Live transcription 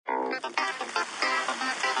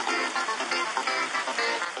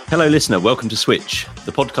Hello, listener. Welcome to Switch,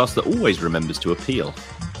 the podcast that always remembers to appeal.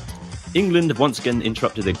 England have once again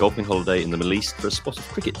interrupted their golfing holiday in the Middle East for a spot of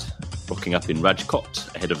cricket, rocking up in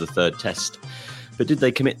Rajkot ahead of the third test. But did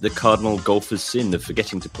they commit the cardinal golfer's sin of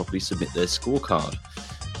forgetting to properly submit their scorecard?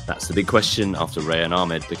 That's the big question after Rehan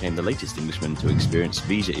Ahmed became the latest Englishman to experience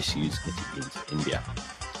visa issues getting into India.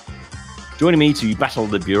 Joining me to battle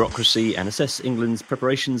the bureaucracy and assess England's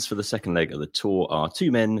preparations for the second leg of the tour are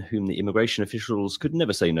two men whom the immigration officials could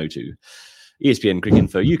never say no to. ESPN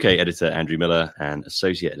Cricinfo UK editor Andrew Miller and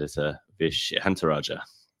associate editor Vish Hantaraja.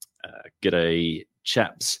 G'day,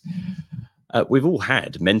 chaps. We've all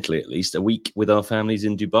had, mentally at least, a week with our families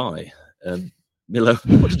in Dubai. Miller,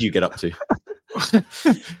 what did you get up to?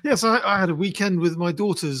 Yes, I had a weekend with my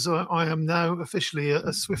daughters. I am now officially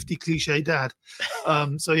a Swifty cliche dad.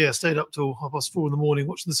 Stayed up till 4:30 in the morning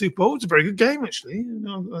watching the Super Bowl. It's a very good game, actually.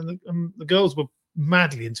 And the girls were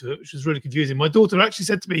madly into it, which was really confusing. My daughter actually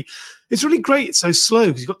said to me, "It's really great. It's so slow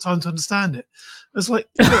because you've got time to understand it." I was like,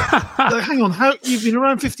 "Hang on, you've been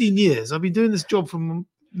around 15 years. I've been doing this job for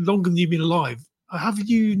longer than you've been alive. Have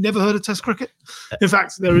you never heard of Test cricket?" In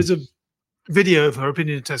fact, there is a video of her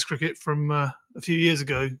opinion of Test cricket from a few years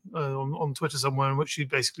ago on Twitter somewhere, in which she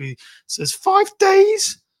basically says, 5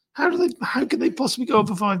 days? How can they possibly go on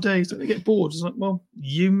for 5 days? Don't they get bored? It's like, well,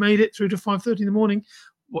 you made it through to 5:30 in the morning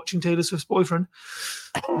watching Taylor Swift's boyfriend.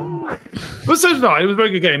 But so did I. It was a very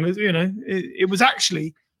good game. It was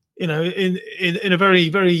actually, in a very,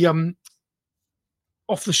 very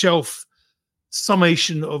off the shelf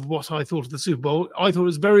summation of what I thought of the Super Bowl. I thought it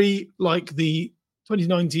was very like the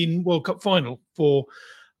 2019 World Cup final. For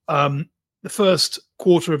the first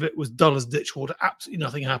quarter of it was dull as ditch water. Absolutely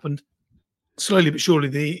nothing happened. Slowly but surely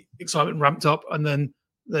the excitement ramped up, and then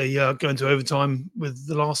they go into overtime with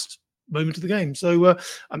the last moment of the game. So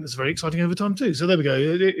and it's a very exciting overtime too. So there we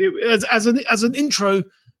go. As an intro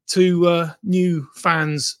to new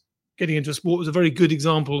fans getting into a sport, it was a very good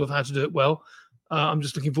example of how to do it well. I'm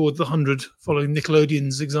just looking forward to the 100 following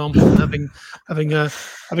Nickelodeon's example, and having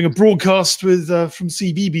a broadcast with from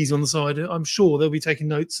CBeebies on the side. I'm sure they'll be taking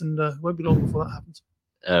notes, and won't be long before that happens.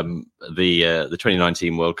 The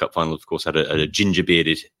 2019 World Cup final, of course, had a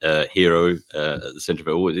ginger-bearded hero at the centre of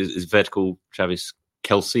it all. Is vertical Travis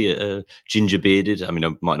Kelce ginger-bearded? I mean, I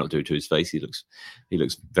might not do it to his face. He looks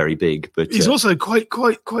very big, but he's also quite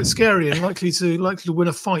scary and likely to win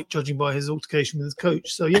a fight, judging by his altercation with his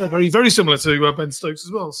coach. So yeah, very very similar to Ben Stokes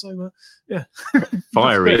as well. So yeah,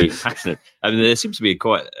 fiery, passionate. I mean, there seems to be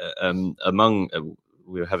quite among.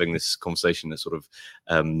 We were having this conversation, that sort of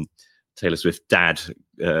Taylor Swift dad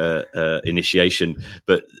initiation,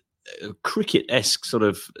 but cricket-esque sort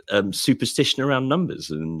of superstition around numbers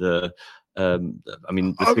and. I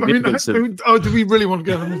mean, the significance of... do we really want to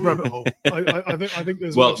go down this rabbit hole? I think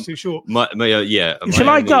there's much too short. Shall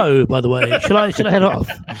I go? By the way, shall I head off?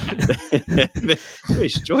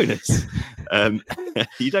 Vish, join us.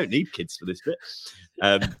 You don't need kids for this bit.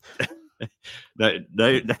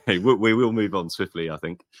 No. We will move on swiftly, I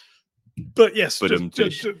think. But yes, yes,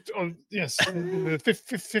 the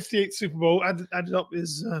 58th Super Bowl added up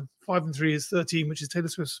is 5 and 3 is 13, which is Taylor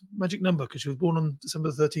Swift's magic number because she was born on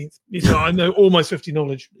December 13th. I know all my Swiftie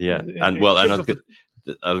knowledge. Yeah, I was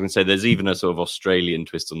going to say there's even a sort of Australian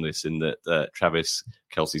twist on this in that Travis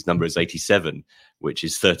Kelce's number is 87, which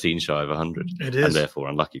is 13 shy of 100. It is, and therefore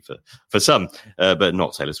unlucky for some, but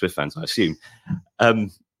not Taylor Swift fans, I assume.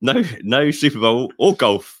 No Super Bowl or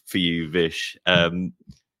golf for you, Vish.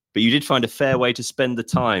 But you did find a fair way to spend the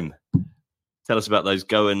time. Tell us about those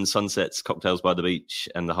Goan sunsets, cocktails by the beach,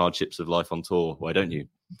 and the hardships of life on tour. Why don't you?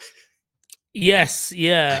 Yes,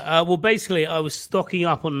 yeah. Well, basically, I was stocking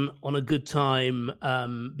up on a good time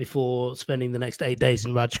before spending the next 8 days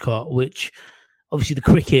in Rajkot, which obviously the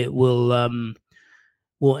cricket will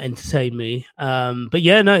entertain me. But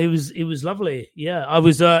yeah, no, it was lovely. Yeah, it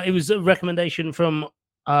was a recommendation from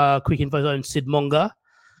Cricinfo's own Sid Monga.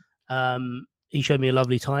 He showed me a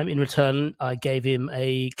lovely time. In return, I gave him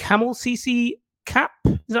a Camel CC cap.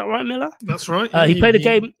 Is that right, Miller? That's right. He played a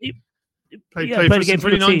game. He played a game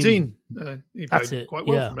for 2019. He played quite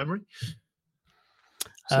well from memory.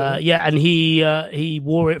 And he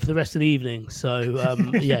wore it for the rest of the evening. So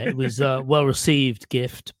it was a well received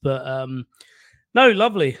gift. But no,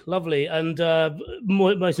 lovely, and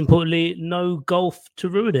most importantly, no golf to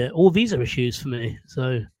ruin it. All visa issues for me.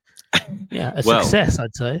 So yeah, success,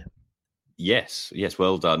 I'd say. Yes,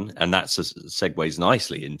 well done, and that segues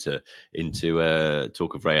nicely into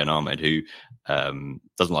talk of Rehan Ahmed, who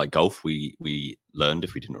doesn't like golf. We learned,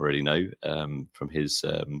 if we didn't already know, from his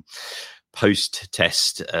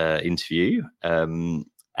post-test interview.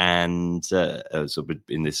 and sort of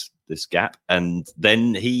in this gap, and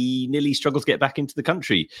then he nearly struggled to get back into the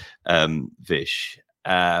country. Vish.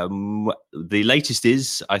 The latest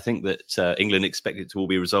is, I think, that England expect it to all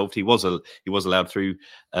be resolved. He was allowed through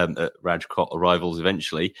at Rajkot arrivals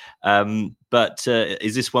eventually. But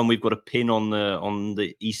is this one we've got a pin on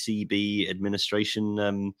the ECB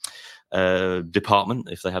administration department,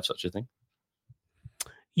 if they have such a thing?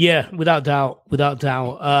 Yeah, without doubt.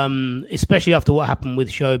 Especially after what happened with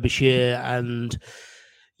Shoaib Bashir, and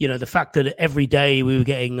the fact that every day we were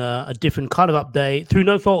getting a different kind of update through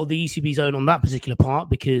no fault of the ECB's own on that particular part,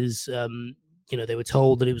 because they were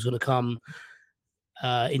told that it was going to come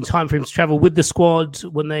in time for him to travel with the squad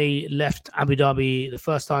when they left Abu Dhabi the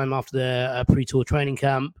first time after their pre-tour training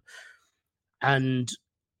camp, and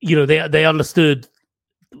they understood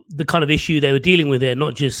the kind of issue they were dealing with there,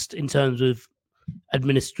 not just in terms of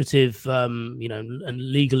administrative, and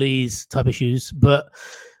legalese type issues, but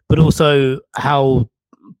also how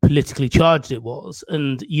politically charged it was.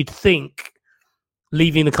 And you'd think,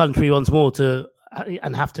 leaving the country once more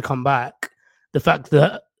and have to come back, the fact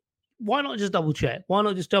that why not just double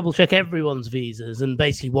check everyone's visas, and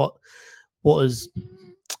basically what has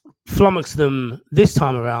flummoxed them this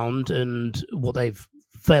time around, and what they've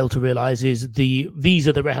failed to realize is the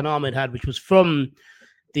visa that Rehan Ahmed had, which was from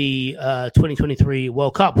the 2023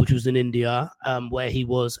 World Cup, which was in India, where he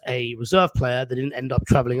was a reserve player that didn't end up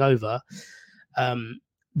traveling over.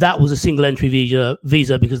 That was a single entry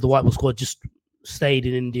visa because the white ball squad just stayed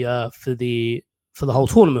in India for the whole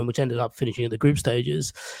tournament, which ended up finishing at the group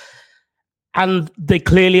stages. And they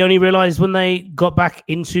clearly only realized when they got back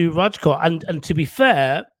into Rajkot. And to be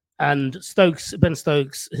fair, and Ben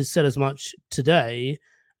Stokes has said as much today,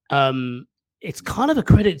 it's kind of a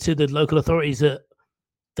credit to the local authorities that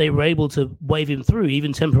they were able to wave him through,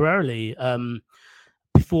 even temporarily,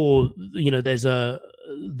 before there's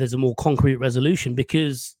a more concrete resolution,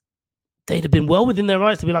 because they'd have been well within their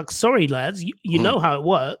rights to be like, sorry lads, you know how it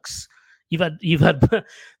works. You've had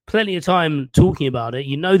plenty of time talking about it.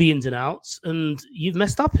 You know the ins and outs, and you've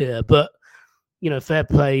messed up here. But fair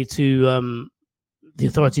play to the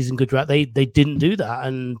authorities in Gujarat. They didn't do that,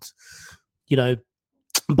 and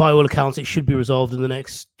by all accounts, it should be resolved in the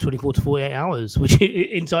next 24 to 48 hours, which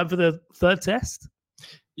in time for the third test.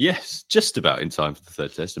 Yes, just about in time for the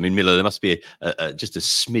third test. I mean, Miller, there must be just a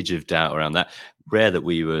smidge of doubt around that. Rare that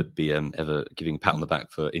we would be ever giving a pat on the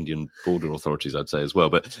back for Indian border authorities, I'd say as well.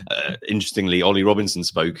 But interestingly, Ollie Robinson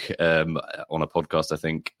spoke on a podcast, I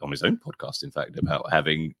think, on his own podcast, in fact, about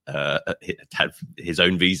having had his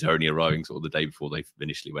own visa only arriving sort of the day before they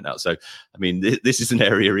initially went out. So, I mean, this is an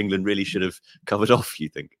area England really should have covered off, you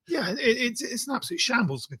think? Yeah, it's an absolute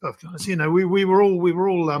shambles, to be perfectly honest. We were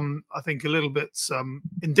all I think, a little bit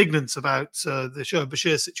indignant about the Shoaib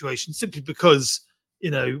Bashir situation, simply because,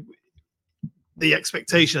 the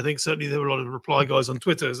expectation, I think certainly there were a lot of reply guys on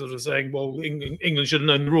Twitter sort of saying, well, England should have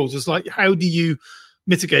known the rules. It's like, how do you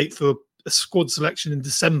mitigate for a squad selection in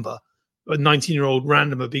December, a 19-year-old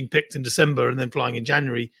randomer being picked in December and then flying in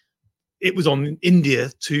January? It was on India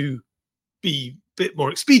to be a bit more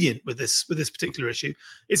expedient with this particular issue.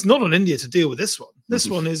 It's not on India to deal with this one. This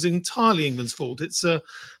one is entirely England's fault. It's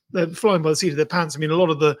they're flying by the seat of their pants. I mean, a lot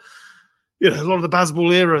of the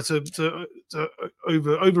Bazball era to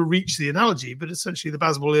overreach the analogy, but essentially the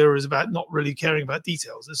Bazball era is about not really caring about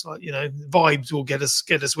details. It's like, vibes will get us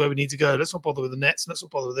where we need to go. Let's not bother with the nets. Let's not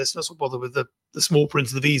bother with this. Let's not bother with the small print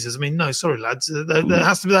of the visas. I mean, no, sorry lads. There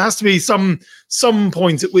has to be some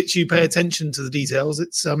point at which you pay attention to the details.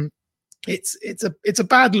 It's a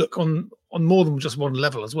bad look on more than just one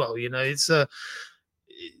level as well. It's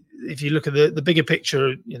if you look at the bigger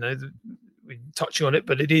picture, we're touching on it,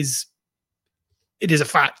 but it is a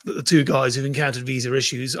fact that the two guys who've encountered visa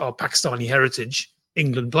issues are Pakistani heritage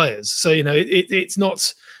England players. So, it's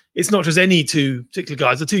not just any two particular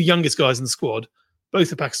guys. The two youngest guys in the squad,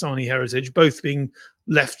 both are Pakistani heritage, both being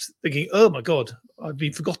left thinking, oh my God, I've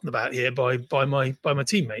been forgotten about here by my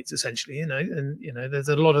teammates, essentially, there's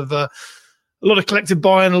a lot of collective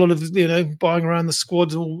buy-in, a lot of, buying around the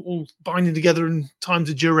squad, all binding together in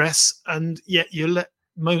times of duress. And yet you let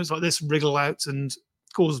moments like this wriggle out and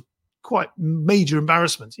cause quite major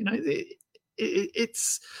embarrassment.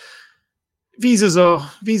 It's visas are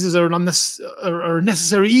a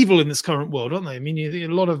necessary evil in this current world, aren't they? I mean, a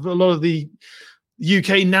lot of the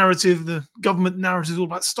UK narrative, the government narrative, is all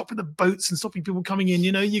about stopping the boats and stopping people coming in.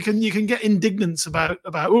 You can get indignant about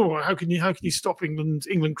how can you stop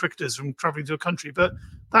England cricketers from travelling to a country? But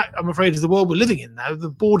that, I'm afraid, is the world we're living in now. The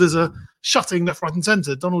borders are shutting left, right, and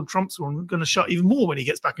centre. Donald Trump's going to shut even more when he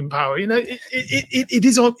gets back in power. It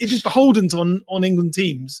is beholden on England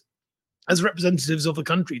teams as representatives of the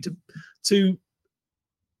country to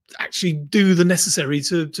actually do the necessary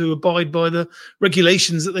to abide by the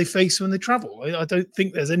regulations that they face when they travel. I don't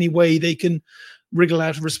think there's any way they can wriggle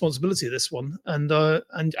out of responsibility of this one. And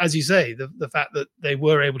as you say, the fact that they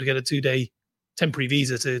were able to get a 2-day temporary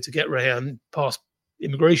visa to get Rehan past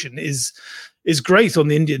immigration is great on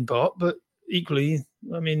the Indian part, but equally,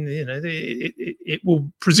 I mean, it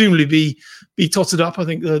will presumably be totted up. I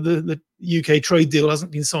think the UK trade deal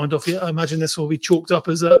hasn't been signed off yet. I imagine this will be chalked up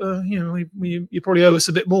as you probably owe us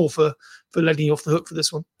a bit more for letting you off the hook for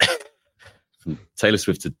this one. From Taylor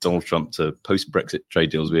Swift to Donald Trump to post-Brexit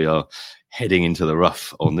trade deals, we are heading into the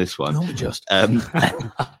rough on this one. Not just. I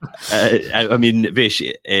mean, Vish,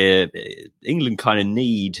 England kind of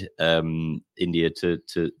need India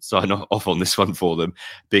to sign off on this one for them,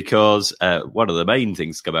 because one of the main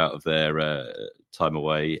things to come out of their time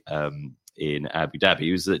away in Abu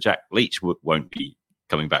Dhabi was that Jack Leach won't be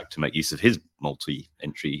coming back to make use of his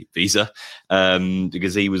multi-entry visa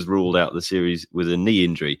because he was ruled out of the series with a knee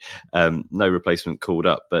injury. No replacement called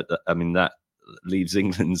up, but I mean that leaves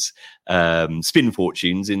England's spin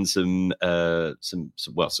fortunes in some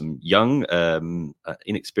young,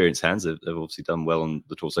 inexperienced hands. They've obviously done well on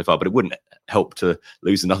the tour so far, but it wouldn't help to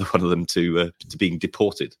lose another one of them to being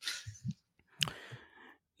deported.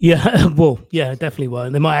 Yeah, well, yeah, definitely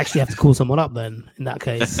won't. They might actually have to call someone up then, in that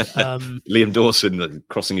case. Liam Dawson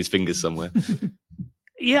crossing his fingers somewhere.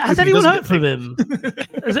 Yeah, has anyone heard from him?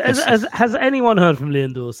 Has anyone heard from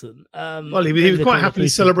Liam Dawson? Well, he was quite happily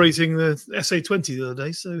celebrating the SA20 the other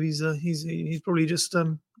day, so he's probably just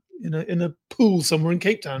in a pool somewhere in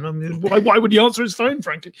Cape Town. I mean, why would he answer his phone,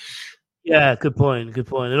 frankly? Yeah, good point.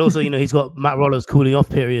 And also, he's got Matt Roller's cooling off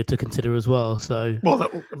period to consider as well. So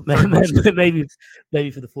maybe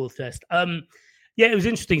for the fourth test. Yeah, it was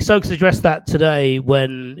interesting. Stokes addressed that today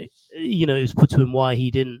when it was put to him why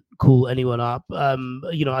he didn't call anyone up.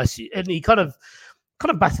 I see, and he kind of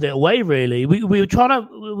batted it away. Really, we were trying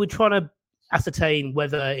to ascertain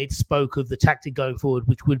whether it spoke of the tactic going forward,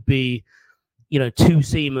 which would be two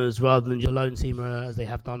seamers rather than just a lone seamer as they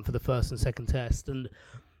have done for the first and second test. And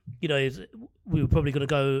we were probably going to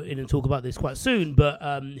go in and talk about this quite soon, but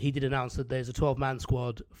he did announce that there's a 12-man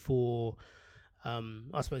squad for,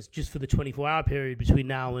 I suppose, just for the 24-hour period between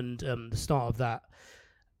now and the start of that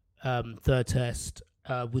third test,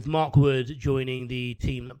 with Mark Wood joining the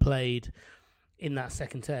team that played in that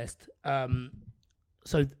second test.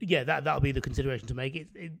 So, yeah, that'll be the consideration to make.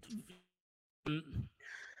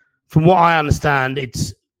 From what I understand,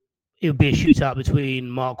 it would be a shootout between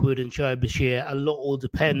Mark Wood and Shoaib Bashir. A lot will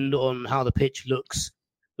depend on how the pitch looks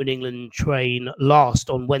when England train last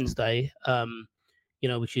on Wednesday,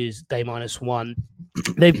 which is day -1.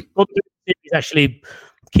 They've actually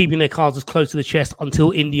keeping their cards as close to the chest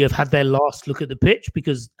until India have had their last look at the pitch,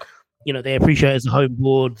 because they appreciate as a home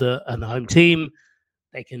board and the home team,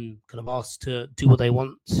 they can kind of ask to do what they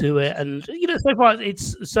want to it. And, so far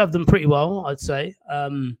it's served them pretty well, I'd say.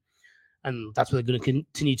 And that's what they're going to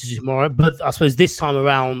continue to do tomorrow. But I suppose this time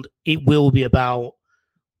around, it will be about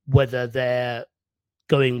whether they're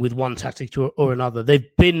going with one tactic or another.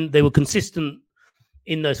 They were consistent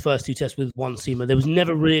in those first two tests with one seamer. There was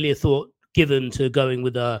never really a thought given to going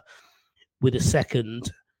with a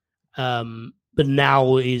second. But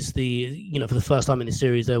now is for the first time in the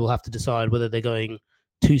series, they will have to decide whether they're going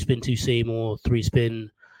 2-spin, 2-seam or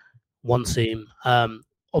 3-spin, 1-seam.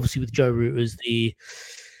 Obviously with Joe Root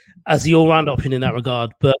as the all-round option in that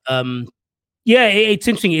regard. But it's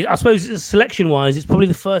interesting. I suppose selection-wise, it's probably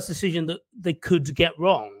the first decision that they could get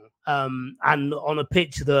wrong. And on a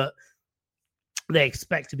pitch that they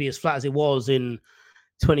expect to be as flat as it was in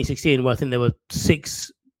 2016, where I think there were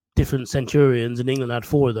 6 different Centurions and England had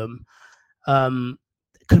 4 of them.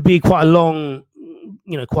 It could be quite a long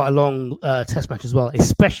test match as well,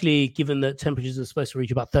 especially given that temperatures are supposed to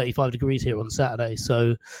reach about 35 degrees here on Saturday.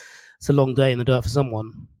 So it's a long day in the dirt for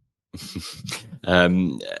someone.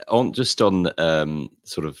 On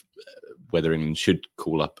sort of whether England should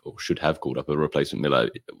call up or should have called up a replacement Miller,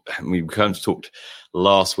 we kind of talked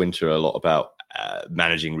last winter a lot about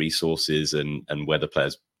managing resources and whether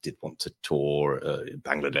players did want to tour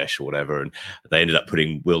Bangladesh or whatever, and they ended up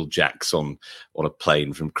putting Will Jacks on a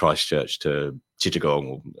plane from Christchurch to Chittagong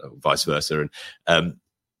or vice versa. And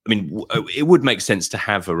it would make sense to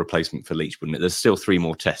have a replacement for Leach, wouldn't it? There's still 3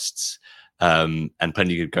 more tests. And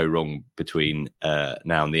plenty could go wrong between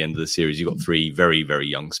now and the end of the series. You've got 3 very, very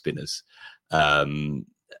young spinners, and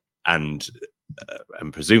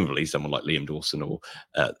presumably someone like Liam Dawson or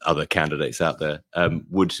other candidates out there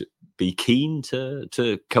would be keen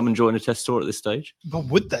to come and join a test tour at this stage. But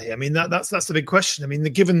would they? I mean, that's the big question. I mean,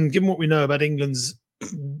 given what we know about England's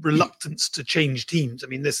reluctance to change teams. I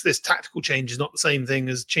mean, this tactical change is not the same thing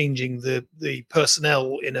as changing the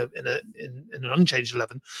personnel in an unchanged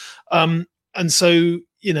 11. And so,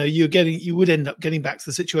 you would end up getting back to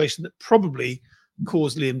the situation that probably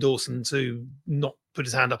caused Liam Dawson to not put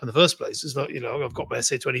his hand up in the first place. It's like, I've got my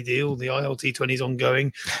SA20 deal, the ILT20 is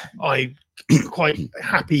ongoing. I'm quite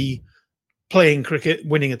happy playing cricket,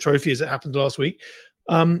 winning a trophy as it happened last week.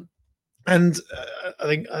 And I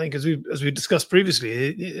think as we discussed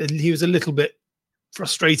previously, he was a little bit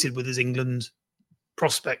frustrated with his England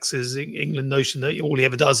prospects, his England notion that all he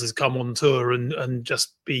ever does is come on tour and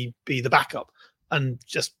just be the backup, and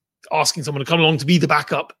just asking someone to come along to be the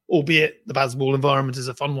backup, albeit the Bazball environment is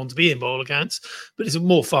a fun one to be in by all accounts, but it's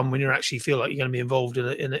more fun when you actually feel like you're going to be involved in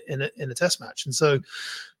a test match. And so,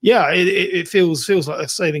 yeah, it feels like they're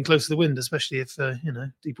sailing close to the wind, especially if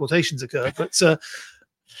deportations occur. But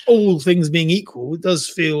all things being equal, it does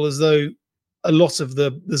feel as though a lot of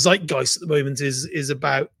the zeitgeist at the moment is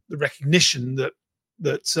about the recognition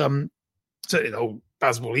that certainly the whole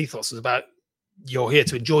Bazball ethos is about. You're here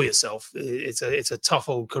to enjoy yourself. It's a tough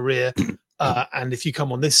old career, and if you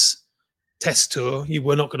come on this test tour,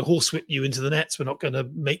 we're not going to horsewhip you into the nets. We're not going to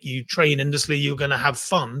make you train endlessly. You're going to have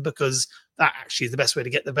fun, because that actually is the best way to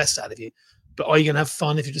get the best out of you. But are you going to have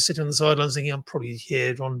fun if you're just sitting on the sidelines thinking, I'm probably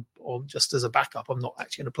here or just as a backup, I'm not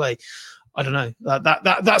actually going to play? I don't know.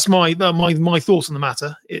 That's my thoughts on the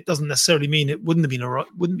matter. It doesn't necessarily mean it wouldn't be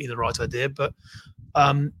the right idea, but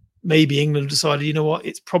maybe England decided, you know what,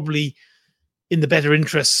 it's probably in the better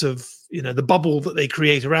interests of the bubble that they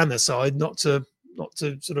create around their side, not to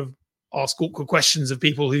sort of ask awkward questions of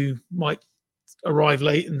people who might arrive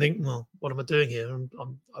late and think, well, what am I doing here?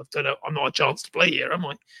 I don't know. I'm not a chance to play here, am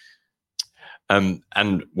I?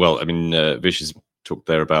 And well, I mean, Vish has talked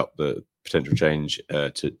there about the potential change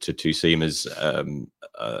to two seamers,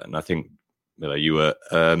 and I think you were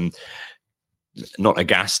not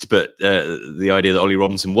aghast, but the idea that Ollie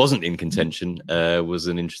Robinson wasn't in contention was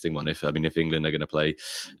an interesting one. If England are going to play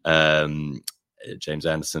James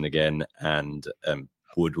Anderson again, and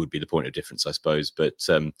would be the point of difference, I suppose.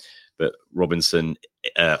 But Robinson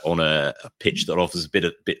on a pitch that offers a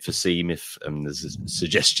bit for seam, if there's a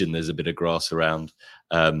suggestion there's a bit of grass around,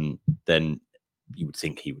 then you would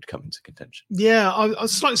think he would come into contention. Yeah, I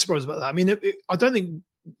was slightly surprised about that. I mean, I don't think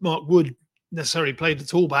Mark Wood necessarily played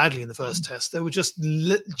at all badly in the first test. There were just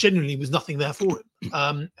genuinely was nothing there for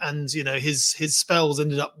him. And his spells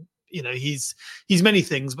ended up, he's many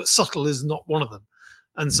things, but subtle is not one of them.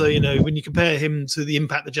 And so, when you compare him to the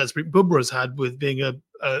impact that Jasprit Bumrah has had with being a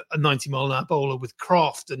 90-mile-an-hour bowler with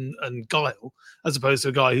craft and guile, as opposed to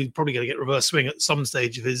a guy who's probably going to get reverse swing at some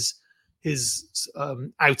stage of his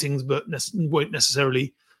outings, but won't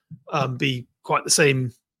necessarily be quite the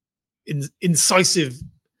same incisive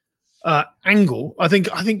angle. I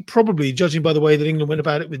think probably, judging by the way that England went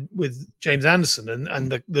about it with James Anderson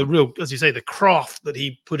and the real, as you say, the craft that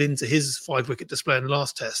he put into his 5-wicket display in the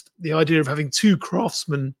last test, the idea of having two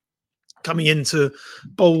craftsmen coming in to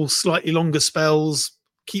bowl slightly longer spells,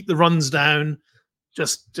 keep the runs down,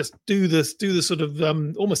 just do the sort of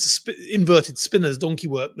almost inverted spinners donkey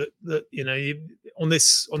work that on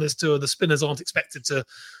this tour the spinners aren't expected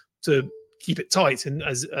to keep it tight, and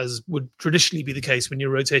as would traditionally be the case when you're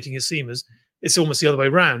rotating your seamers, it's almost the other way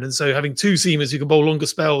around. And so having two seamers who can bowl longer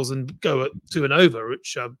spells and go at 2 and over,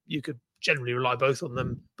 which you could generally rely both of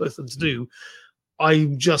them to do, I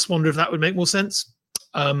just wonder if that would make more sense.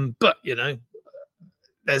 But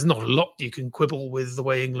there's not a lot you can quibble with the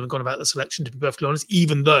way England have gone about the selection, to be perfectly honest,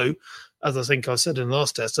 even though, as I think I said in the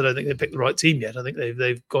last test, I don't think they've picked the right team yet. I think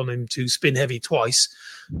they've gone into spin heavy twice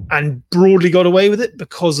and broadly got away with it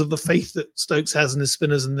because of the faith that Stokes has in his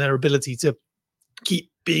spinners and their ability to keep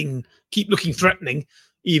looking threatening,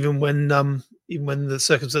 even when the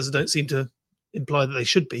circumstances don't seem to imply that they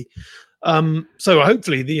should be. So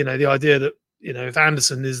hopefully the idea that if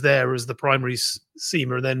Anderson is there as the primary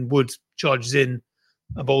seamer and then Wood charges in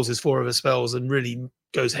and bowls his 4 over spells and really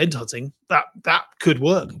goes headhunting, that could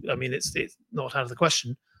work. I mean, it's not out of the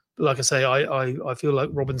question. But like I say, I feel like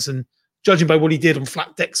Robinson, judging by what he did on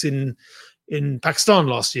flat decks in Pakistan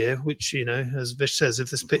last year, which, as Vish says, if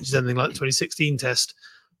this pitch is anything like the 2016 test,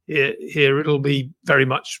 here it'll be very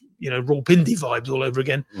much, Rawalpindi vibes all over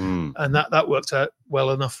again. And that worked out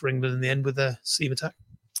well enough for England in the end with their seam attack.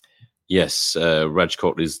 Yes,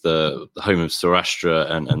 Rajkot is the home of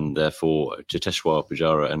Saurashtra and therefore Cheteshwar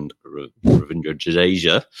Pujara and Ravindra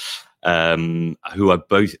Jadeja, who are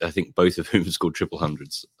both of whom have scored triple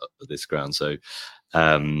hundreds at this ground. So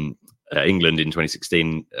England in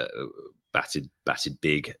 2016 batted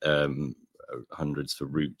big hundreds for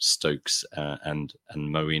Root, Stokes, and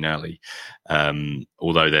Moeen Ali.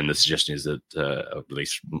 Although then the suggestion is that, at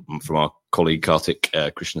least from our colleague Kartik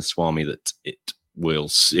Krishnaswamy, that it will,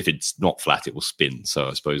 if it's not flat, it will spin. So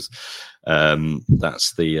I suppose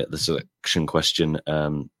that's the selection question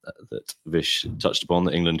that Vish touched upon,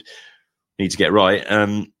 that England need to get right.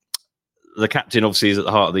 The captain obviously is at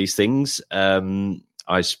the heart of these things.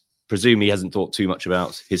 I presume he hasn't thought too much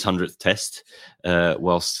about his 100th test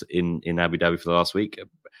whilst in Abu Dhabi for the last week.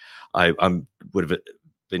 I would have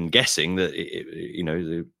been guessing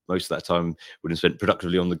that most of that time would have spent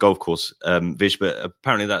productively on the golf course, Vish, but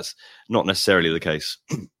apparently that's not necessarily the case.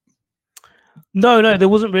 No, there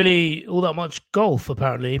wasn't really all that much golf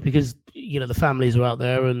apparently, because the families are out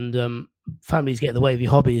there, and families get in the way of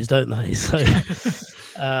your hobbies, don't they? So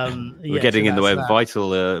we're getting in the way of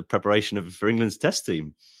vital preparation for England's test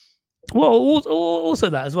team. Well, also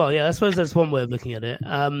that as well. Yeah, I suppose that's one way of looking at it.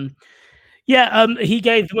 He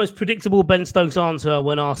gave the most predictable Ben Stokes answer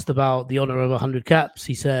when asked about the honour of 100 caps.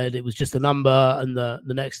 He said it was just a number, and the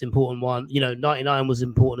next important one, 99 was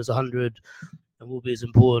important as 100, and will be as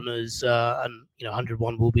important as,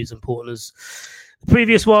 101 will be as important as the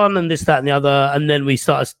previous one, and this, that, and the other. And then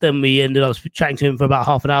we ended up chatting to him for about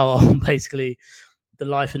half an hour on basically the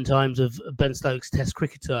life and times of Ben Stokes, Test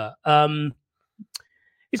cricketer.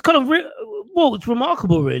 It's kind of it's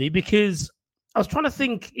remarkable, really, because I was trying to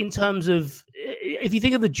think in terms of, if you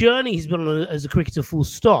think of the journey he's been on as a cricketer, full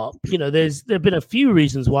stop. There have been a few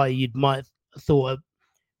reasons why you might have thought at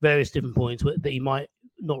various different points that he might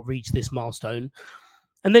not reach this milestone.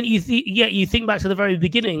 And then you think back to the very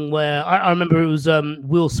beginning, where I remember it was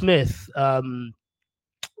Will Smith, a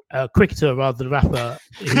cricketer rather than rapper,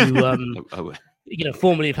 who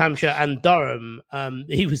formerly of Hampshire and Durham.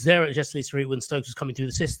 He was there at Chesterley Street when Stokes was coming through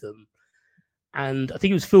the system. And I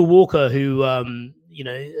think it was Phil Walker who,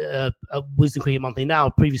 Wisdom Cricket Monthly now,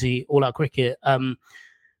 previously All Out Cricket,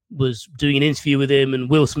 was doing an interview with him. And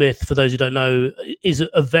Will Smith, for those who don't know, is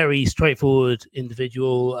a very straightforward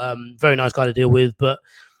individual, very nice guy to deal with, but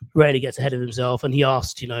rarely gets ahead of himself. And he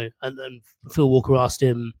asked, and Phil Walker asked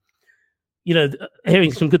him,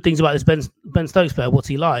 hearing some good things about this Ben Stokes player, what's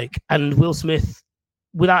he like? And Will Smith,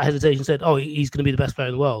 without hesitation, said, "Oh, he's going to be the best player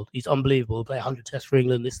in the world. He's unbelievable. He'll play 100 tests for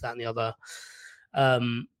England, this, that, and the other."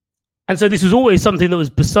 And so this was always something that was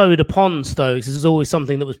bestowed upon Stokes. This was always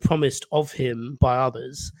something that was promised of him by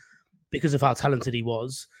others because of how talented he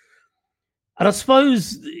was. And I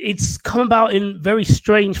suppose it's come about in very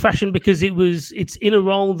strange fashion, because it's in a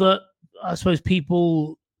role that I suppose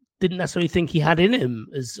people didn't necessarily think he had in him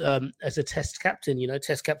as a test captain.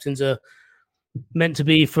 Test captains are meant to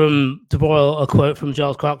be, from to borrow a quote from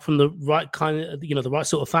Giles Clark, from the right kind of, the right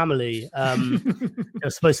sort of family.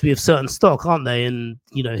 They're supposed to be of certain stock, aren't they? And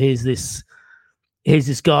here's this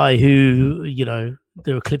guy who,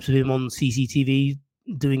 there are clips of him on CCTV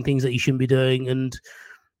doing things that he shouldn't be doing, and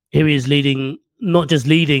here he is not just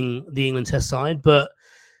leading the England Test side, but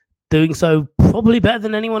doing so probably better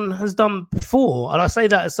than anyone has done before. And I say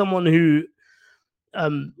that as someone who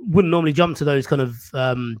wouldn't normally jump to those kind of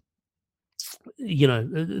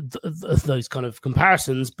those kind of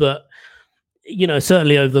comparisons, but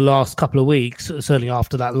certainly over the last couple of weeks, certainly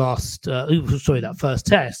after that that first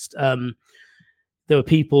test, there were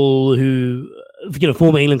people who,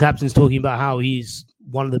 former England captains, talking about how he's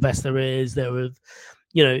one of the best there is. There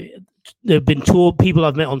have been people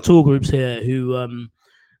I've met on tour groups here who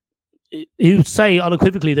say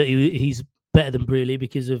unequivocally that he's better than Brearley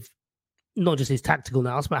because of not just his tactical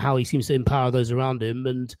nous, but how he seems to empower those around him.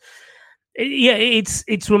 And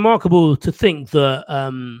it's remarkable to think that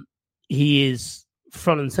he is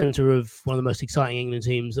front and center of one of the most exciting England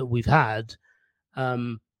teams that we've had,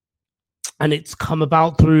 and it's come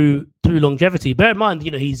about through longevity. Bear in mind,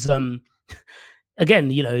 he's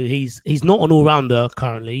he's not an all-rounder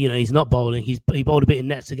currently. He's not bowling. He bowled a bit in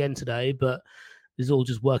nets again today, but it's all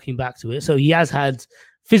just working back to it. So he has had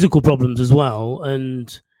physical problems as well,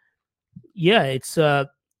 and it's going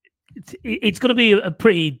to be a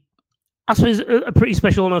pretty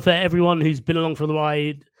special honor for everyone who's been along for the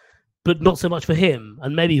ride, but not so much for him.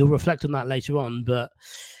 And maybe he'll reflect on that later on. But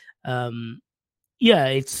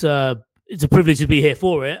it's a privilege to be here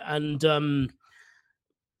for it. And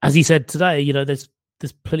as he said today, there's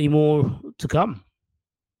plenty more to come.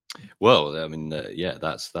 Well, I mean,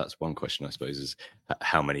 that's one question, I suppose, is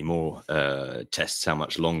how many more tests, how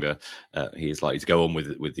much longer he is likely to go on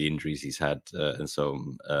with the injuries he's had, and so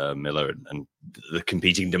Miller and the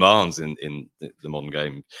competing demands in the modern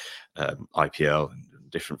game, IPL and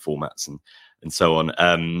different formats and so on.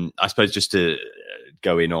 I suppose just to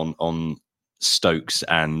go in on Stokes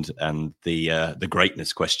and the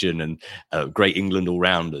greatness question and great England all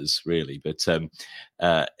rounders really, but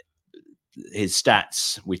his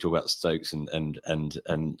stats, we talk about Stokes and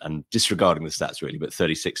disregarding the stats really, but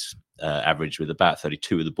 36 average with the bat,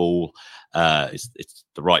 32 with the ball. It's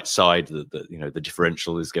the right side. The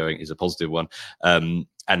differential is a positive one,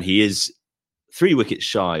 and he is 3 wickets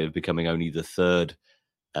shy of becoming only the third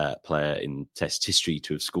player in Test history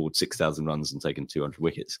to have scored 6,000 runs and taken 200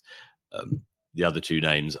 wickets. The other 2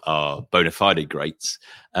 names are bona fide greats.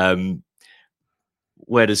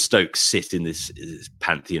 Where does Stokes sit in this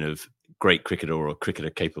pantheon of great cricketer or a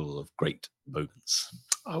cricketer capable of great moments?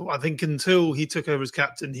 Oh, I think until he took over as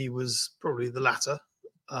captain, he was probably the latter.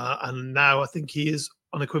 And now I think he is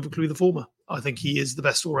unequivocally the former. I think he is the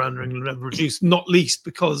best all-rounder England ever produced, not least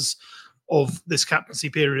because of this captaincy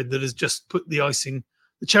period that has just put the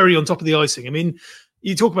cherry on top of the icing. I mean,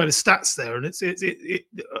 you talk about his stats there, and it's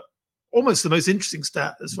almost the most interesting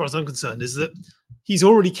stat, as far as I'm concerned, is that he's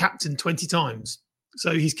already captained 20 times.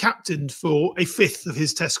 So he's captained for a fifth of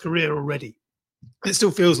his Test career already. It still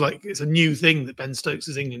feels like it's a new thing that Ben Stokes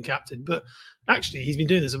is England captain, but actually he's been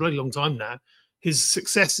doing this a very long time now. His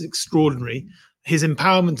success is extraordinary. His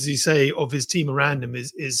empowerment, as you say, of his team around him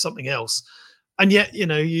is something else. And yet,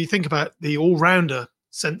 you think about the all-rounder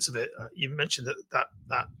sense of it. You mentioned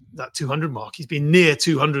that 200 mark. He's been near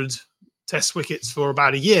 200 Test wickets for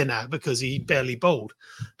about a year now because he barely bowled.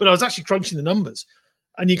 But I was actually crunching the numbers.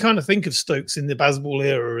 And you kind of think of Stokes in the Bazball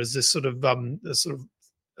era as this sort of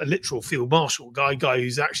a literal field marshal guy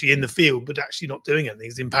who's actually in the field but actually not doing anything.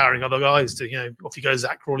 He's empowering other guys to, off you go,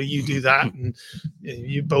 Zach Crawley, you do that, and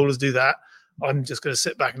you bowlers do that. I'm just going to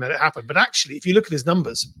sit back and let it happen. But actually, if you look at his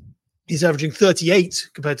numbers, he's averaging 38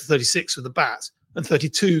 compared to 36 with the bat, and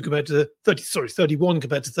 31 compared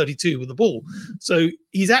to 32 with the ball. So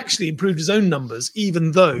he's actually improved his own numbers,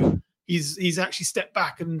 even though he's actually stepped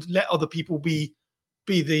back and let other people be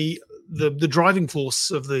the driving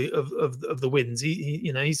force of the wins.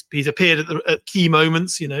 He's appeared at key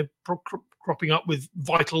moments, cropping up with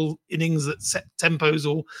vital innings that set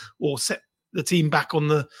tempos or set the team back on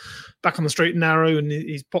the straight and narrow, and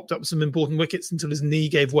he's popped up with some important wickets until his knee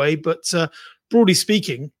gave way. But broadly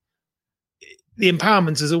speaking, the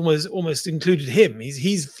empowerment has almost included him.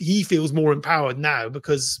 He feels more empowered now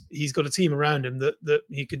because he's got a team around him that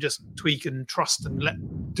he can just tweak and trust and let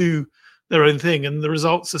do their own thing, and the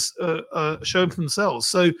results are shown for themselves.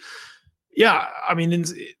 So, yeah, I mean,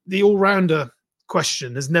 the all-rounder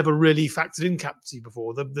question has never really factored in captaincy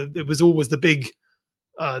before. It was always the big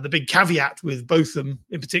caveat with both of them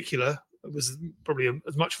in particular. It was probably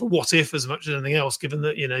as much of a what if as much as anything else, given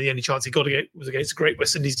that the only chance he got was against a great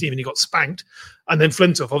West Indies team and he got spanked. And then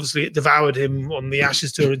Flintoff, obviously, it devoured him on the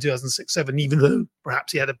Ashes tour in 2006-07, even though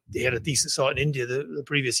perhaps he had a decent start in India the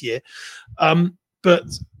previous year. But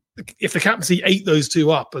if the captaincy ate those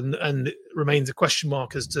two up and it remains a question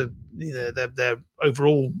mark as to their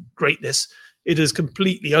overall greatness, it has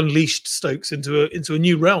completely unleashed Stokes into a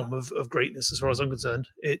new realm of greatness, as far as I'm concerned.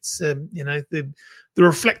 It's the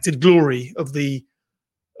reflected glory of the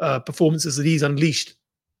performances that he's unleashed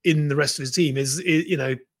in the rest of his team is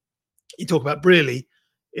you talk about Brearley.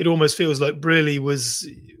 It almost feels like Brearley was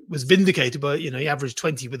vindicated by he averaged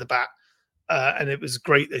 20 with the bat, and it was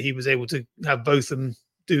great that he was able to have both of them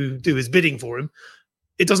do his bidding for him.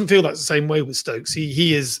 It doesn't feel like the same way with Stokes.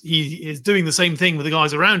 He is doing the same thing with the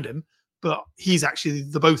guys around him, but he's actually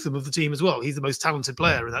the Botham of the team as well. He's the most talented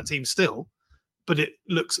player in that team still, but it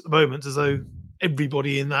looks at the moment as though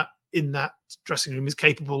everybody in that dressing room is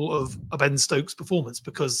capable of a Ben Stokes performance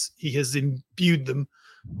because he has imbued them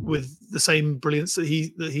with the same brilliance that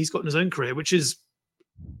he's got in his own career, which is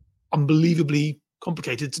unbelievably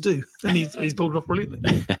complicated to do, and he's pulled it off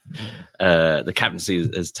brilliantly. The captaincy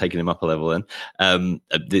has taken him up a level then.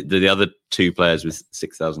 The other two players with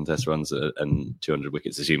 6,000 Test runs and 200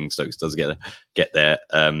 wickets, assuming Stokes does get there,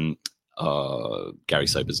 are Gary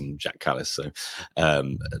Sobers and Jack Callis. So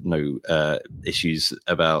no issues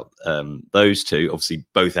about those two. Obviously,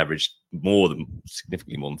 both averaged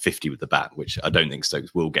significantly more than 50 with the bat, which I don't think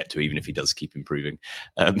Stokes will get to, even if he does keep improving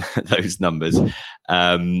those numbers.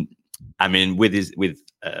 I mean,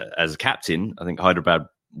 as a captain, I think Hyderabad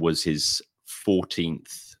was his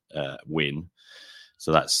 14th win,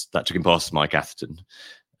 so that took him past Mike Atherton.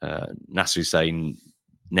 Nasser Hussain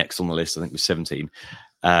next on the list, I think, was 17.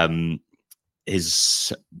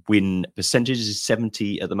 His win percentage is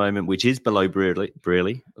 70 at the moment, which is below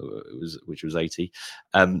Brearley, which was 80.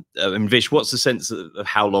 And Vish, what's the sense of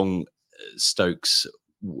how long Stokes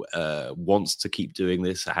wants to keep doing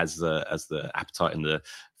this, has the appetite and the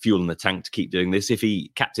fuel in the tank to keep doing this? If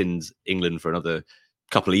he captains England for another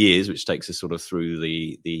couple of years, which takes us sort of through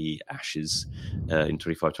the Ashes in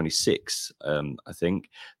 25-26, I think,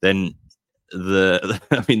 then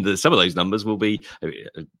some of those numbers will be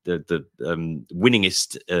the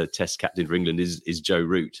winningest Test captain for England is Joe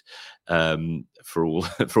Root. For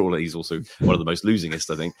all he's also one of the most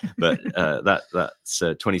losingest, I think. But that's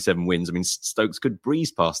 27 wins. I mean, Stokes could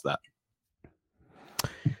breeze past that.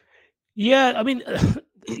 Yeah, I mean,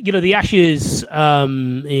 the Ashes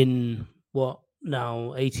in what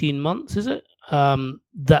now 18 months, is it?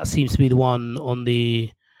 That seems to be the one on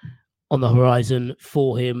the horizon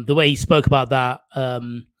for him. The way he spoke about that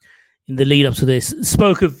in the lead up to this,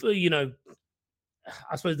 spoke of, I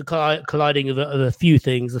suppose the colliding of a few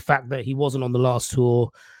things. The fact that he wasn't on the last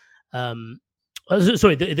tour, that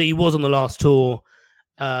he was on the last tour,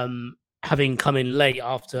 having come in late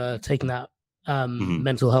after taking that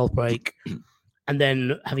mental health break, and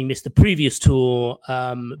then having missed the previous tour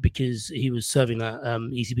because he was serving that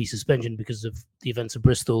ECB suspension because of the events of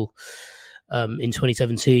Bristol in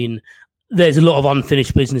 2017. There's a lot of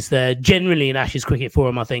unfinished business there, generally in Ashes cricket for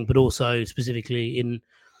him, I think, but also specifically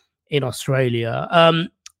in Australia.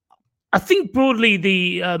 I think broadly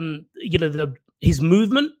his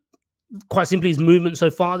movement, quite simply his movement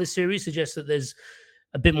so far this series suggests that there's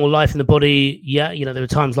a bit more life in the body. Yeah, there were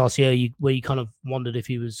times last year where you kind of wondered if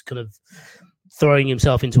he was kind of throwing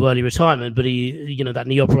himself into early retirement, but he, that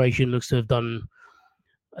knee operation looks to have done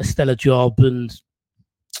a stellar job, and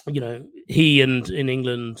he and in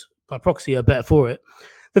England by proxy are better for it.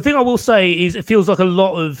 The thing I will say is it feels like a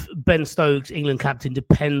lot of Ben Stokes, England captain,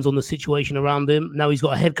 depends on the situation around him. Now he's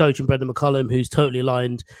got a head coach in Brendan McCullum who's totally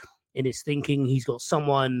aligned in his thinking. He's got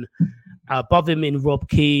someone above him in Rob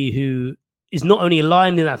Key who is not only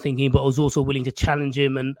aligned in that thinking, but was also willing to challenge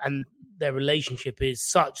him, and their relationship is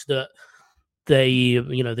such that they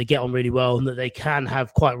get on really well, and that they can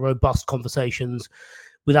have quite robust conversations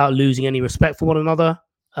without losing any respect for one another.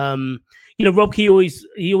 Rob Key always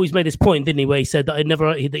made this point, didn't he, where he said that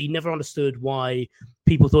he never understood why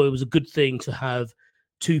people thought it was a good thing to have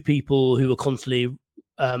two people who were constantly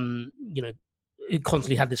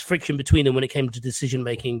constantly had this friction between them when it came to decision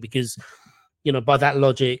making, because by that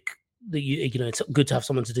logic, it's good to have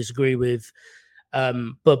someone to disagree with,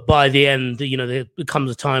 but by the end, there comes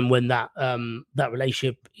a time when that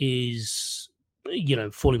relationship is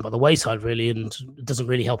falling by the wayside, really, and it doesn't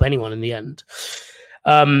really help anyone in the end.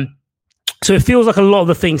 So it feels like a lot of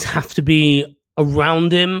the things have to be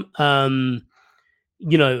around him.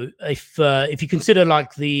 If you consider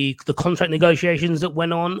like the contract negotiations that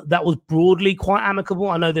went on, that was broadly quite amicable.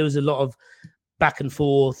 I know there was a lot of back and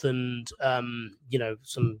forth and a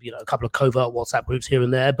couple of covert WhatsApp groups here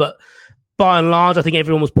and there, but by and large, I think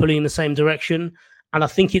everyone was pulling in the same direction. And I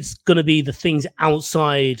think it's going to be the things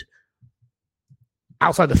outside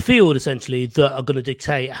the field, essentially, that are going to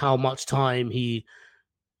dictate how much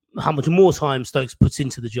more time Stokes puts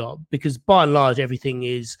into the job, because by and large, everything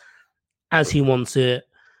is as he wants it.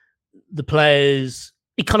 The players,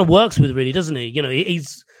 it kind of works with, really, doesn't he?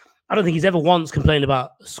 I don't think he's ever once complained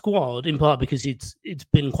about the squad, in part because it's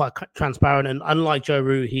been quite transparent. And unlike Joe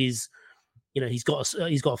Root, he's got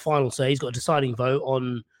a final say. He's got a deciding vote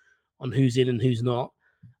on who's in and who's not.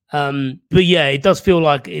 But yeah, it does feel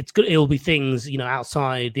like it'll be things,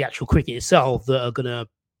 outside the actual cricket itself that are going to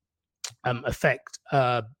affect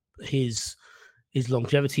his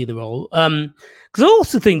longevity in the role. Because I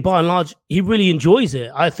also think, by and large, he really enjoys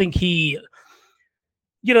it. I think he,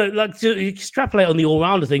 to extrapolate on the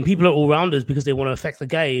all-rounder thing, people are all-rounders because they want to affect the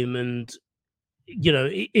game, and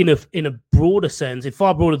in a broader sense, it's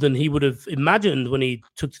far broader than he would have imagined when he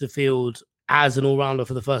took to the field as an all-rounder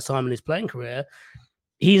for the first time in his playing career.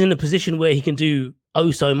 He's in a position where he can do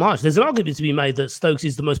so much. There's an argument to be made that Stokes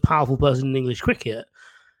is the most powerful person in English cricket.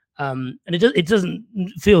 And it doesn't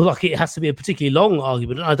feel like it has to be a particularly long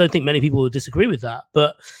argument. I don't think many people would disagree with that,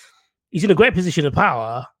 but he's in a great position of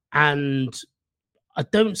power, and I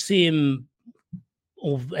don't see him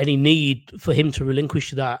or any need for him to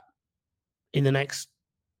relinquish that in the next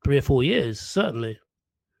 3 or 4 years, certainly.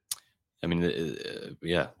 I mean,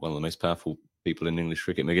 one of the most powerful people in English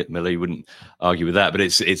cricket. Miller wouldn't argue with that, but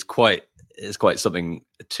it's quite something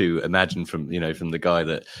to imagine from the guy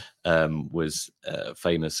that was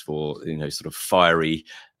famous for sort of fiery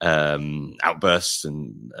outbursts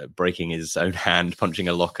and breaking his own hand, punching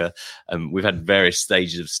a locker. We've had various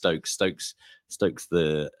stages of Stokes,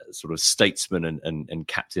 the sort of statesman and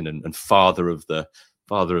captain and father of the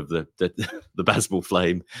Bazball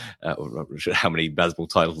flame. I'm not sure how many Bazball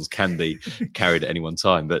titles can be carried at any one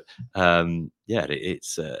time, but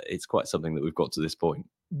it's quite something that we've got to this point.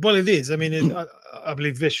 Well, it is. I mean, I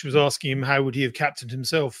believe Vish was asking him how would he have captained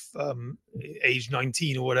himself, age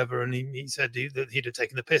 19 or whatever, and he said that he'd have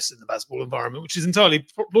taken the piss in the basketball environment, which is entirely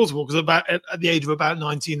plausible because at the age of about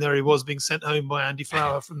 19, there he was being sent home by Andy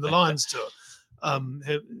Flower from the Lions tour.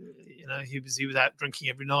 He was out drinking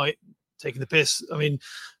every night, taking the piss. I mean,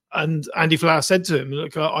 and Andy Flower said to him,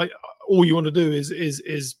 "Look, all you want to do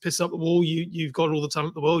is piss up the wall. You've got all the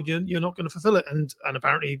talent in the world. You're not going to fulfill it." And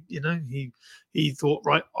apparently, he thought,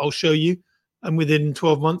 right, I'll show you. And within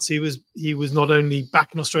 12 months, he was not only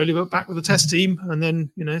back in Australia but back with the Test team, and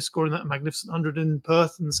then scoring that magnificent 100 in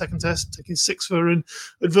Perth in the second Test, taking 6 for in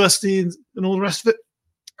adversity and all the rest of it.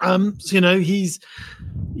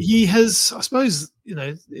 He has, I suppose,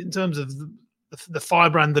 in terms of the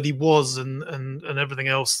firebrand that he was and everything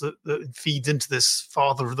else that feeds into this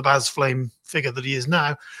father of the Baz Flame figure that he is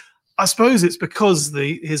now. I suppose it's because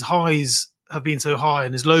his highs have been so high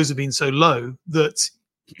and his lows have been so low that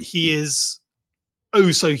he is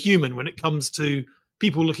so human when it comes to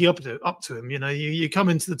people looking up to him. You come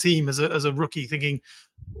into the team as a rookie thinking,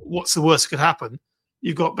 what's the worst that could happen?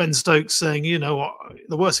 You've got Ben Stokes saying, what,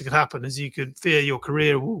 the worst that could happen is you could fear your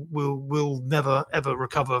career will never, ever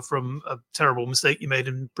recover from a terrible mistake you made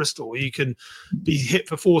in Bristol. Or you can be hit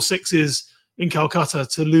for 4 sixes in Calcutta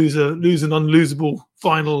to lose an unlosable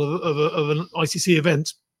final of an ICC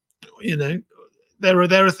event. There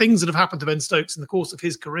are things that have happened to Ben Stokes in the course of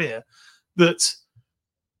his career that,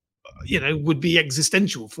 would be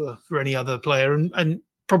existential for any other player and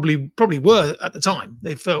probably were at the time.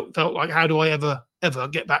 They felt like, how do I ever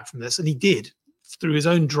get back from this? And he did, through his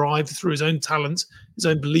own drive, through his own talent, his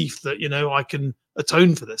own belief that I can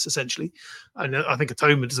atone for this, essentially. And I think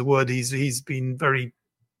atonement is a word he's been very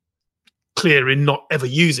clear in not ever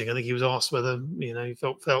using. I think he was asked whether he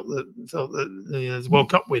felt that his World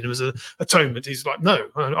Cup win was an atonement. He's like, no,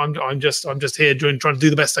 I'm just here trying to do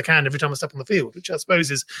the best I can every time I step on the field, which I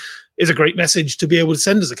suppose is a great message to be able to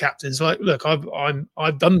send as a captain. It's like, look,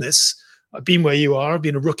 I've done this. I've been where you are. I've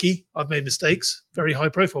been a rookie. I've made mistakes, very high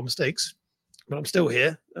profile mistakes, but I'm still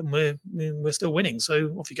here and we're still winning. So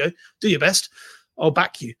off you go. Do your best. I'll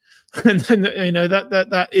back you. And then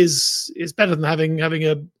that is better than having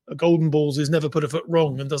a golden balls who's never put a foot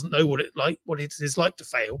wrong and doesn't know what it is like to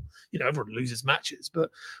fail. Everyone loses matches, but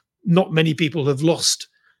not many people have lost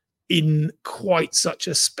in quite such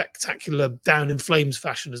a spectacular down in flames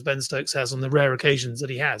fashion as Ben Stokes has on the rare occasions that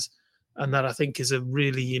he has. And that, I think, is a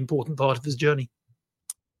really important part of his journey.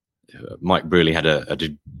 Mike Brearley had a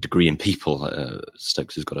degree in people.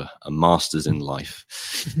 Stokes has got a master's in life.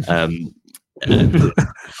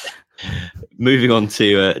 Moving on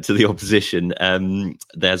to the opposition,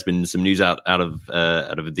 there's been some news out of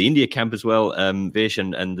the India camp as well, Vish,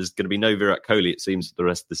 and there's going to be no Virat Kohli, it seems, for the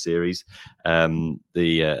rest of the series.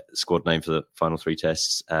 The squad name for the final 3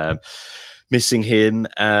 tests, missing him.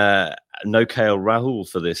 No KL Rahul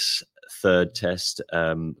for this 3rd test.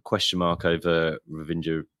 Question mark over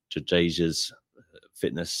Ravindra Jadeja's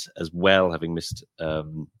fitness as well, having missed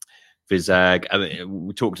Vizag. I mean,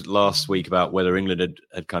 we talked last week about whether England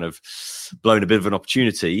had kind of blown a bit of an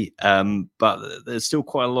opportunity, but there's still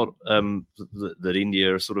quite a lot that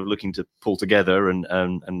India are sort of looking to pull together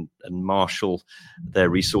and marshal their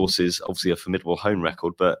resources. Obviously, a formidable home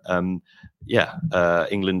record, but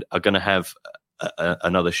England are going to have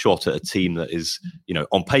another shot at a team that is,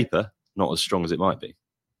 on paper, not as strong as it might be.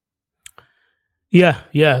 Yeah,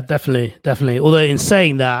 definitely. Although in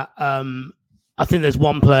saying that, I think there's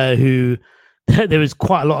one player who there is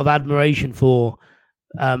quite a lot of admiration for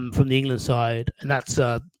from the England side, and that's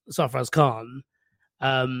Sarfaraz Khan.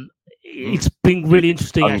 It's been really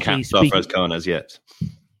interesting. Uncapped Sarfaraz Khan as yet.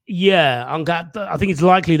 Yeah, uncapped. I think it's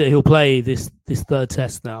likely that he'll play this 3rd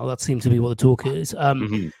test now. That seems to be what the talk is. But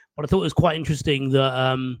I thought it was quite interesting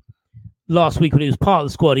that last week when he was part of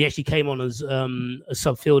the squad, he actually came on as a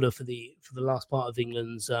sub-fielder for the last part of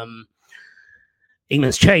England's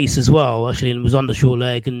chase as well, actually, and was under short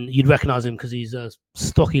leg, and you'd recognise him because he's a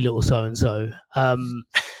stocky little so-and-so.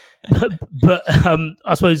 But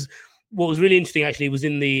I suppose what was really interesting, actually, was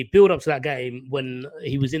in the build-up to that game when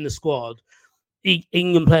he was in the squad,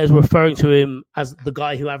 England players were referring to him as the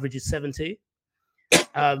guy who averages 70.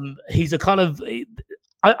 He's a kind of...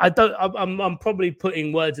 I'm probably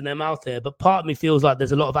putting words in their mouth here, but part of me feels like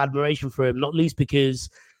there's a lot of admiration for him, not least because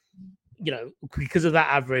of that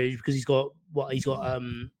average, because he's got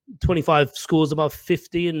 25 scores above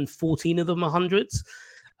 50 and 14 of them are hundreds.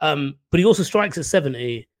 But he also strikes at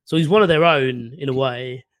 70. So he's one of their own in a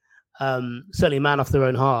way, certainly a man after their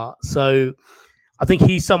own heart. So I think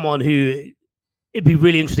he's someone who it'd be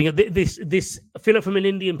really interesting. This I feel like from an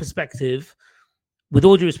Indian perspective, with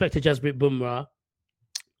all due respect to Jasprit Bumrah,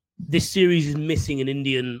 this series is missing an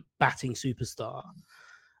Indian batting superstar.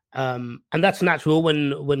 And that's natural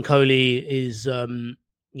when Kohli is,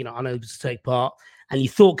 unable to take part. And you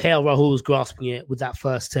thought KL Rahul was grasping it with that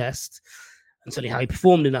first test, and certainly how he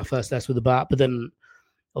performed in that first test with the bat. But then,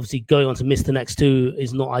 obviously, going on to miss the next two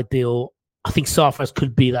is not ideal. I think Sarfraz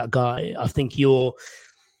could be that guy. I think you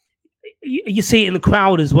see it in the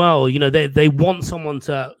crowd as well. They want someone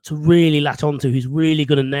to really latch onto who's really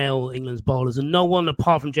going to nail England's bowlers, and no one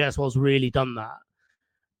apart from Jaiswal's really done that.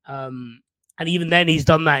 And even then, he's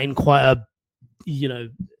done that in quite a,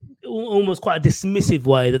 almost quite a dismissive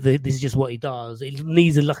way, that this is just what he does. It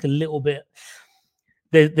needs a little bit.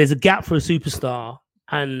 There's a gap for a superstar,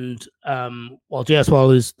 and while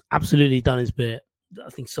Jaiswal has absolutely done his bit, I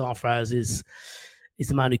think Sarfraz is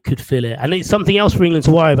the man who could fill it. And it's something else for England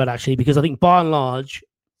to worry about, actually, because I think by and large,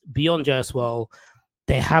 beyond Jaiswal,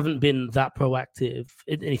 they haven't been that proactive.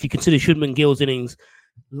 And if you consider Shubman Gill's innings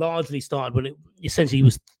largely started when it essentially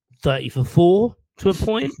was 30 for 4 to a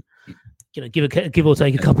point, give or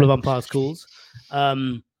take a couple of umpires calls.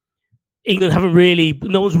 England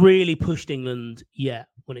no one's really pushed England yet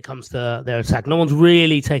when it comes to their attack. No one's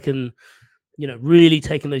really taken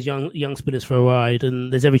those young spinners for a ride,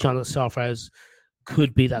 and there's every chance that Sarfraz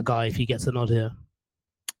could be that guy if he gets a nod here.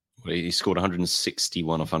 Well, he scored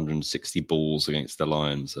 161 off 160 balls against the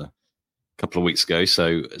Lions couple of weeks ago,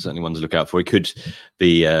 so certainly one to look out for. He could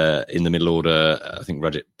be in the middle order. I think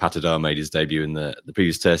Rajat Patidar made his debut in the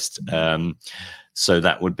previous test, so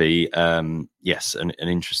that would be an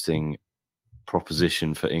interesting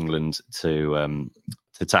proposition for England to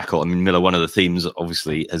tackle. I mean, Miller, one of the themes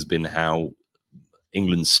obviously has been how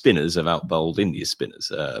England's spinners have outbowled India's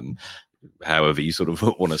spinners. However you sort of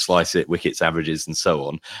want to slice it, wickets, averages, and so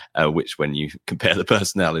on, which when you compare the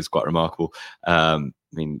personnel is quite remarkable. I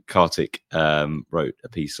mean, Kartik wrote a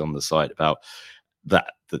piece on the site about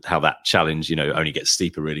that how that challenge, only gets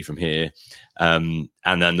steeper really from here. And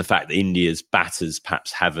then the fact that India's batters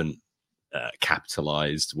perhaps haven't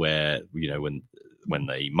capitalised where, when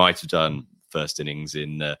they might have done first innings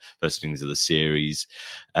of the series,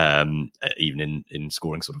 even in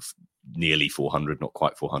scoring sort of nearly 400, not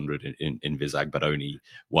quite 400 in Vizag, but only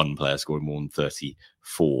one player scoring more than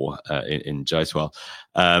 34 in Jaiswal.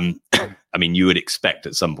 I mean, you would expect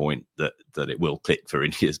at some point that it will click for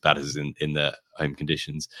India's batters in their home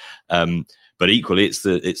conditions. But equally, it's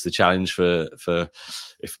the challenge for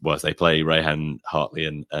if they play Rehan, Hartley,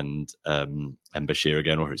 and Bashir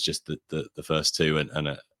again, or it's just the first two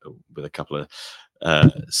and with a couple of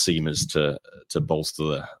seamers to bolster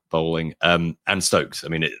the bowling, and Stokes. I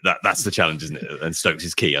mean, that's the challenge, isn't it? And Stokes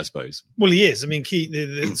is key, I suppose. Well, he is. I mean,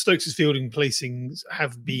 the Stokes' fielding placings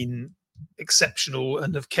have been exceptional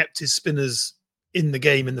and have kept his spinners in the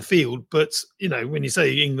game in the field. But when you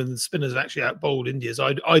say England's spinners have actually outbowled India's,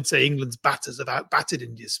 I'd say England's batters have outbatted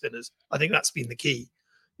India's spinners. I think that's been the key.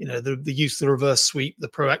 The use of the reverse sweep, the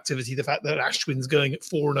proactivity, the fact that Ashwin's going at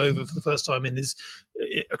 4 and over for the first time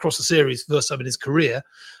across the series, first time in his career.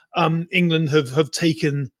 England have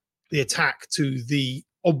taken the attack to the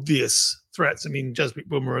obvious threats. I mean, Jasprit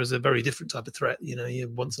Bumrah is a very different type of threat.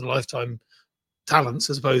 You once in a lifetime talents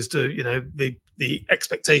as opposed to the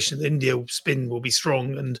expectation that India spin will be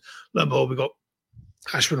strong, and lo and behold, we've got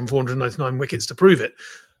Ashwin on 499 wickets to prove it.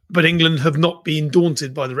 But England have not been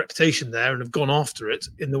daunted by the reputation there and have gone after it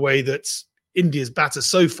in the way that India's batters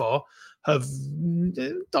so far have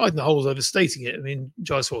died in the holes, overstating it. I mean,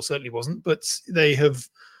 Jaiswal certainly wasn't, but they've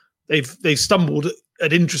stumbled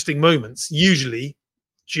at interesting moments, usually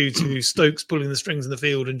due to Stokes pulling the strings in the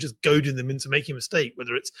field and just goading them into making a mistake,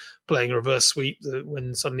 whether it's playing a reverse sweep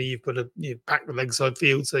when suddenly you've packed the leg side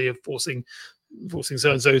field, so you're forcing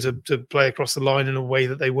so-and-so to play across the line in a way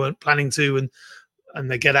that they weren't planning to, and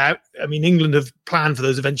they get out. I mean, England have planned for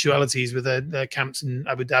those eventualities with their camps in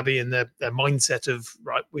Abu Dhabi and their mindset of,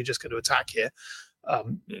 right, we're just going to attack here.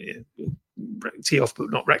 Tee off, but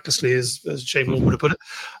not recklessly, as Shane Warne would have put it.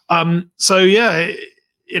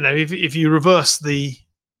 If you reverse the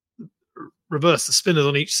spinners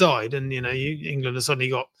on each side, and England has suddenly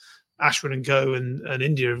got Ashwin and Co, and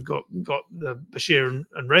India have got Bashir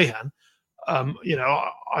and Rehan.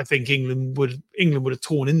 I think England would have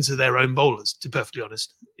torn into their own bowlers, to be perfectly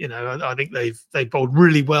honest. I think they've bowled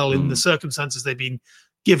really well in the circumstances they've been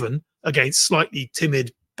given against slightly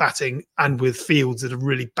timid batting and with fields that have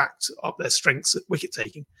really backed up their strengths at wicket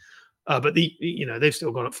taking. But they've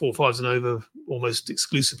still gone at 4 5s and over almost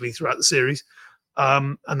exclusively throughout the series,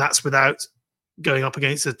 and that's without going up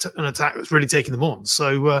against an attack that's really taking them on.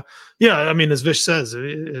 So I mean, as Vish says,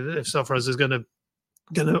 if Sarfraz is going to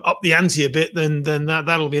up the ante a bit, then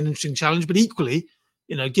that'll be an interesting challenge. But equally,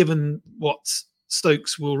 given what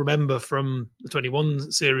Stokes will remember from the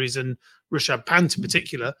 21 series and Rishabh Pant in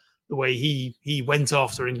particular, the way he went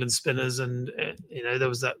after England spinners, and there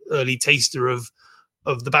was that early taster of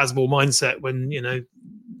the Bazball mindset when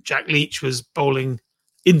Jack Leach was bowling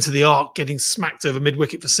into the arc, getting smacked over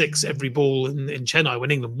mid-wicket for 6 every ball in Chennai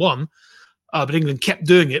when England won. But England kept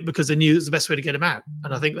doing it because they knew it was the best way to get him out.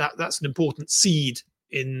 And I think that's an important seed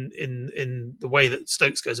in the way that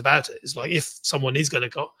Stokes goes about it. It's like, if someone is going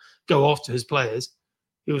to go after his players,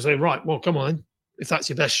 he will say, right, well, come on. If that's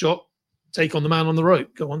your best shot, take on the man on the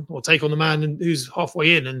rope. Go on. Or take on the man who's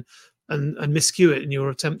halfway in and miscue it in your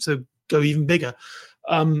attempt to go even bigger.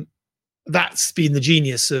 That's been the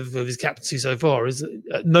genius of his captaincy so far, is that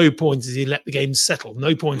at no point has he let the game settle.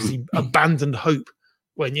 No point has he abandoned hope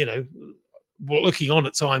when, looking on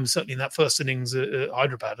at times, certainly in that first innings at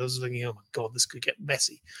Hyderabad, I was thinking, oh my God, this could get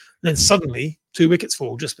messy. And then suddenly 2 wickets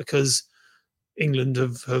fall just because England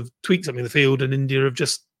have tweaked something in the field and India have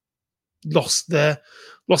just lost their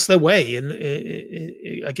way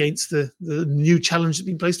against the new challenge that's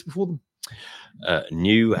been placed before them.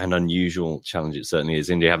 New and unusual challenge it certainly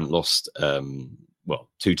is. India haven't lost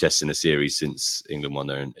 2 tests in a series since England won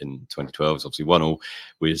there in 2012. It's obviously 1-1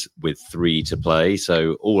 with 3 to play,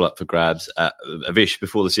 so all up for grabs. Vish,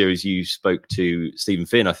 before the series, you spoke to Stephen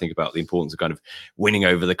Finn, I think, about the importance of kind of winning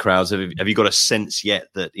over the crowds. Have you got a sense yet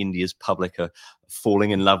that India's public are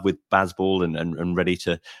falling in love with Bazball and ready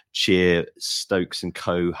to cheer Stokes and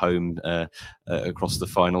co home across the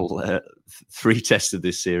final 3 tests of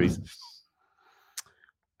this series?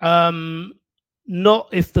 Not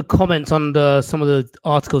if the comments under some of the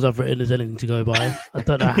articles I've written is anything to go by. I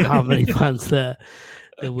don't know how many fans they're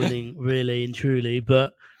winning, really and truly.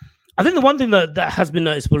 But I think the one thing that has been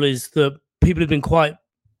noticeable is that people have been quite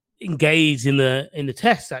engaged in the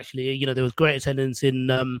tests. Actually, there was great attendance in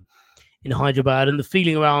Hyderabad, and the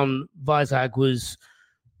feeling around Vizag was,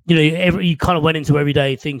 you kind of went into every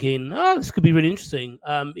day thinking, oh, this could be really interesting.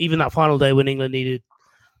 Even that final day when England needed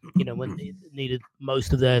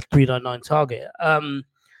most of their 399 target. I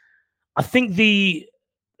think the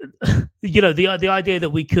idea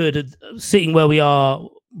that we could, sitting where we are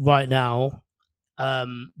right now,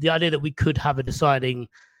 the idea that we could have a deciding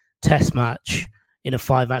test match in a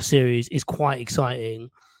 5-match series is quite exciting.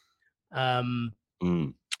 And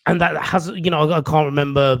that has, I can't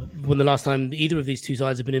remember when the last time either of these two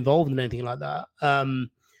sides have been involved in anything like that.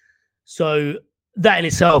 So that in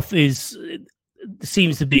itself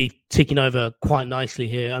seems to be ticking over quite nicely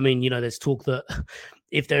here. I mean, there's talk that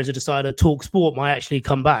if there's a decider, Talk Sport might actually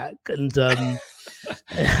come back and do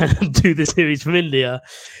the series from India,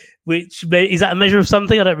 which is that a measure of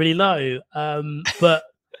something? I don't really know. But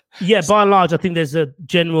yeah, by and large, I think there's a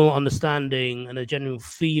general understanding and a general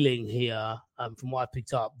feeling here, from what I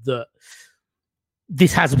picked up, that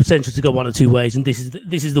this has the potential to go one or two ways, and this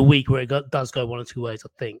is the week where it does go one or two ways, I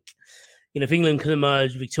think. If England can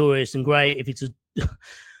emerge victorious, and great. If it's a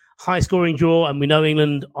high-scoring draw, and we know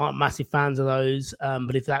England aren't massive fans of those,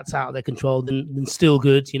 but if that's out of their control, then still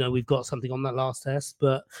good. We've got something on that last test,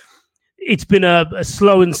 but it's been a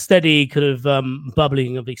slow and steady kind of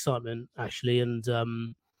bubbling of excitement, actually. And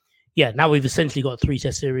now we've essentially got a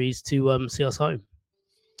 3-test series to see us home.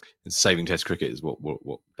 Saving Test cricket is what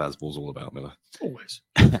Bazball's all about, Miller. Always.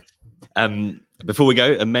 Before we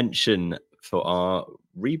go, a mention for our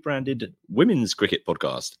rebranded women's cricket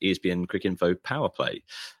podcast, ESPN Cricket Info Power Play.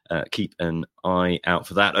 Keep an eye out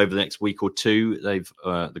for that over the next week or two. They've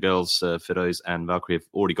the girls, Fidoz and Valkyrie, have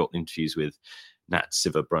already got interviews with Nat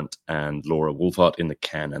Siver-Brunt and Laura Wolfhart in the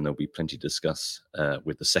can, and there'll be plenty to discuss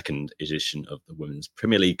with the second edition of the Women's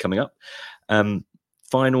Premier League coming up.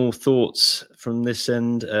 Final thoughts from this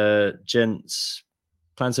end, gents?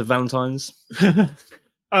 Plans for Valentine's?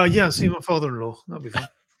 See my father-in-law. That'll be fun.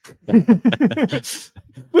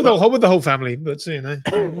 with the whole family, but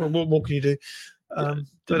what more can you do?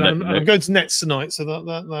 But I'm going to Nets tonight, so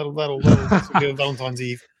that'll be Valentine's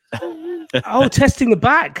Eve. Oh, testing the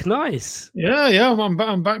back, nice. Yeah,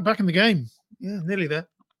 I'm back in the game. Yeah, nearly there.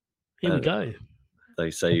 Here we go.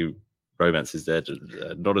 They say romance is dead,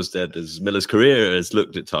 not as dead as Miller's career has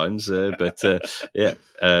looked at times, but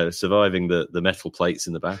surviving the metal plates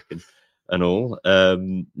in the back and all.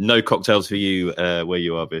 No cocktails for you where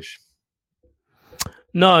you are, Vish?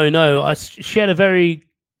 No. I shared a very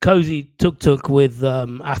cozy tuk-tuk with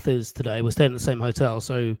Athers today. We're staying at the same hotel,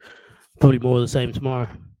 so probably more of the same tomorrow.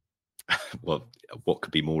 Well, what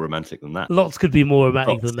could be more romantic than that? Lots could be more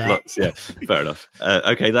romantic than that. Lots, yeah, fair enough.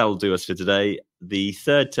 Okay, that'll do us for today. The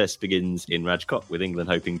third test begins in Rajkot, with England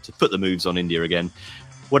hoping to put the moves on India again.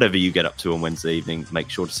 Whatever you get up to on Wednesday evening, make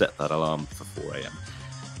sure to set that alarm for 4 a.m.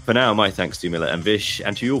 For now, my thanks to Miller and Vish,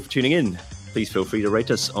 and to you all for tuning in. Please feel free to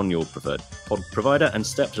rate us on your preferred pod provider and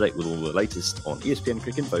stay up to date with all the latest on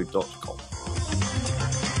espncricinfo.com.